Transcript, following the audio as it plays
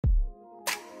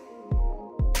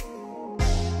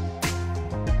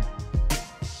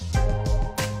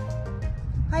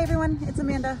everyone, it's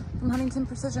Amanda from Huntington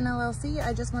Precision LLC.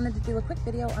 I just wanted to do a quick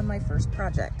video on my first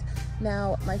project.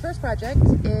 Now, my first project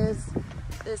is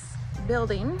this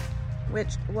building,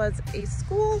 which was a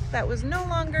school that was no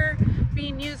longer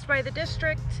being used by the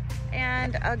district,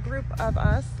 and a group of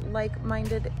us,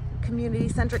 like-minded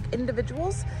community-centric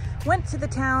individuals, went to the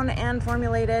town and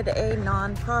formulated a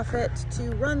non-profit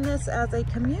to run this as a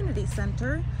community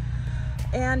center.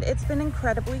 And it's been an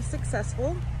incredibly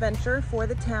successful venture for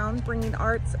the town, bringing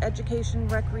arts, education,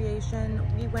 recreation.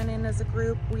 We went in as a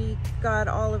group, we got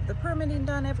all of the permitting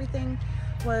done, everything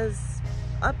was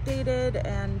updated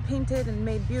and painted and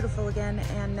made beautiful again,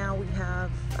 and now we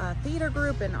have a theater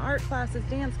group and art classes,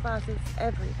 dance classes,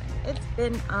 everything. It's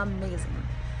been amazing.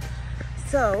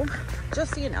 So,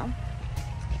 just so you know,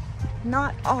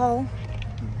 not all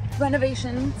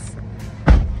renovations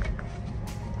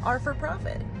are for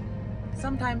profit.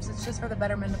 Sometimes it's just for the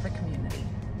betterment of the community.